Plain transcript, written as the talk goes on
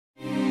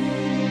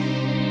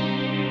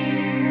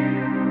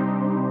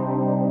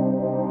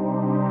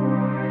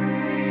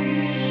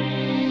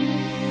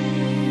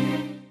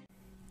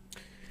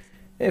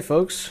Hey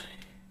folks,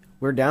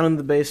 we're down in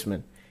the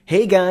basement.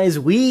 Hey guys,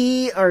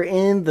 we are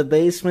in the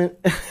basement,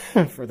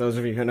 for those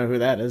of you who know who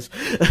that is.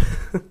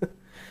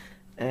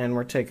 And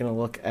we're taking a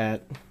look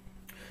at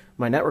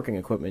my networking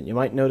equipment. You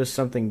might notice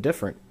something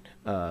different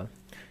from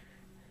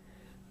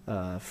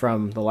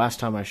the last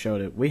time I showed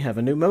it. We have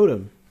a new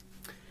modem.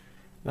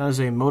 That is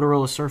a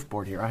Motorola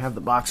Surfboard here. I have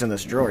the box in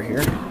this drawer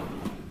here.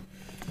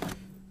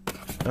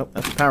 Oh,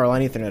 that's a power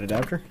line Ethernet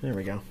adapter. There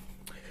we go.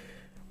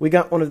 We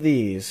got one of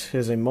these.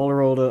 Here's a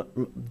Motorola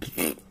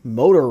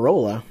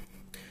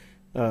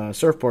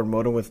Surfboard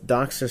modem with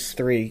DOCSIS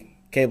 3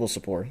 cable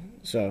support.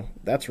 So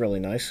that's really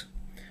nice.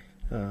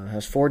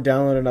 Has 4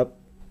 download and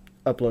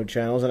upload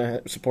channels, and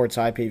it supports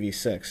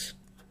IPv6.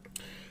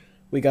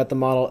 We got the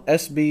model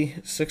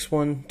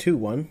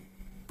SB6121,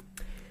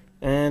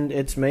 and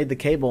it's made the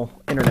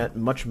cable internet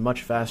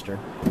much faster.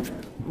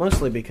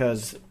 Mostly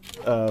because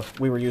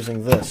we were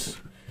using this.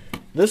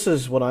 This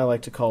is what I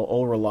like to call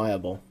old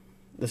reliable.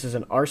 This is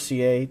an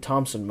RCA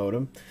Thomson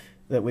modem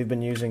that we've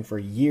been using for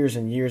years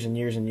and years and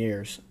years and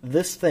years.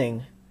 This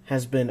thing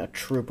has been a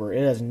trooper.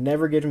 It has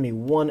never given me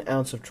 1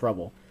 ounce of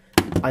trouble.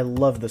 I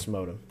love this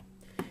modem.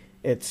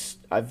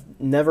 I've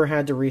never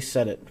had to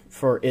reset it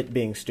for it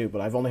being stupid.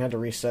 I've only had to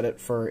reset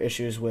it for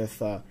issues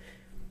with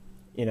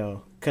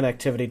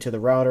connectivity to the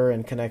router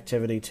and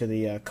connectivity to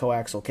the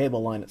coaxial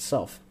cable line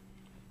itself.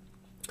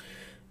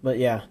 But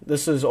yeah,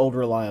 this is old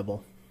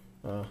reliable.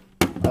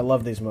 I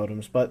love these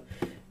modems, but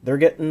they're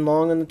getting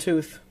long in the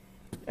tooth,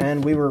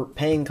 and we were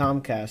paying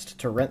Comcast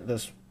to rent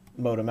this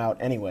modem out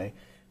anyway.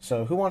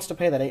 So who wants to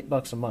pay that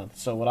 $8 a month?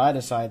 So what I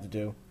decided to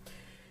do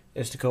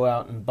is to go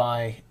out and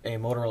buy a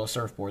Motorola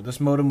Surfboard. This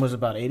modem was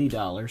about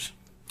 $80,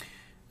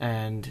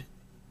 and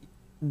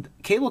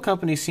cable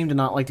companies seem to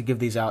not like to give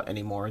these out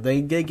anymore.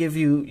 They give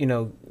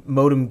you,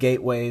 modem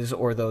gateways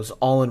or those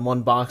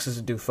all-in-one boxes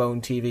that do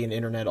phone, TV, and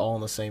internet all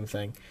in the same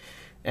thing.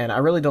 And I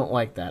really don't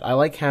like that. I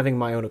like having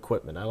my own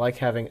equipment. I like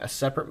having a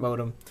separate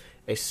modem,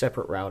 a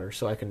separate router,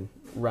 so I can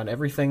run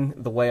everything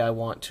the way I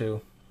want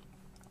to.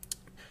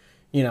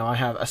 I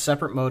have a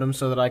separate modem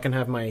so that I can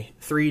have my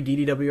 3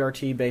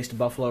 DDWRT-based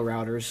Buffalo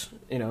routers,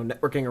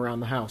 networking around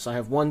the house. I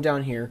have one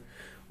down here,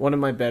 one in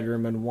my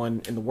bedroom, and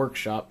one in the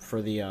workshop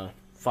for the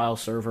file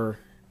server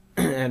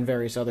and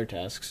various other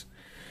tasks.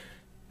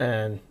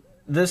 And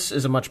this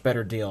is a much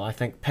better deal. I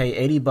think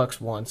pay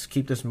 $80 once,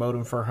 keep this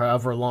modem for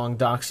however long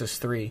DOCSIS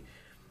 3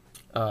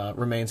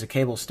 remains a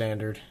cable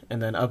standard,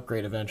 and then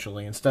upgrade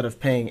eventually, instead of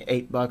paying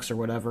 $8 or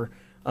whatever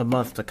a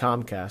month to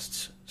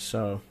Comcast's.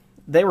 So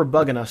they were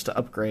bugging us to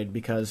upgrade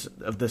because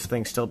of this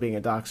thing still being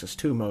a DOCSIS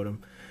 2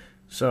 modem.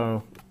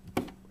 So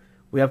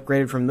we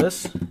upgraded from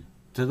this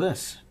to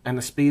this, and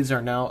the speeds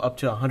are now up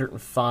to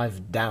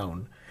 105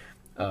 down,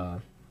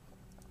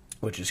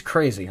 which is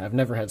crazy. I've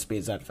never had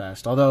speeds that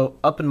fast. Although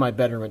up in my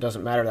bedroom it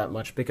doesn't matter that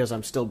much because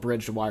I'm still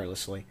bridged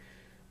wirelessly.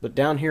 But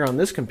down here on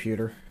this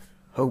computer,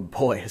 oh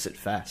boy, is it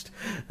fast.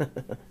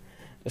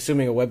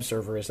 Assuming a web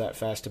server is that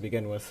fast to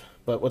begin with.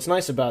 But what's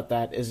nice about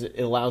that is it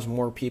allows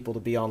more people to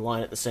be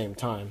online at the same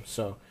time.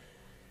 So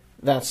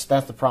that's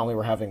the problem we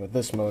were having with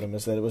this modem,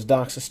 is that it was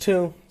DOCSIS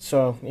 2,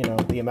 so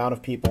the amount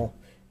of people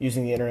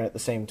using the internet at the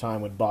same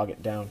time would bog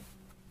it down.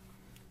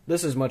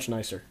 This is much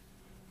nicer.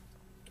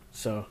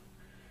 So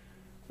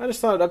I just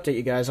thought I'd update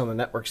you guys on the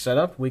network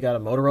setup. We got a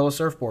Motorola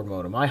Surfboard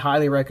modem. I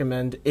highly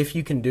recommend, if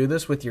you can do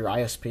this with your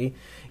ISP,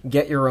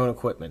 get your own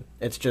equipment.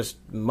 It's just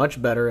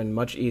much better and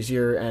much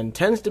easier, and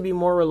tends to be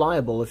more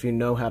reliable if you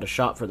know how to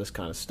shop for this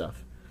kind of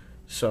stuff.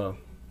 So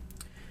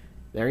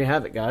there you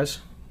have it, guys.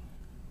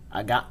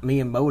 I got me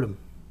a modem.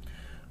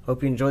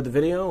 Hope you enjoyed the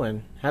video,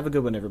 and have a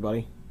good one,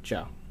 everybody.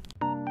 Ciao.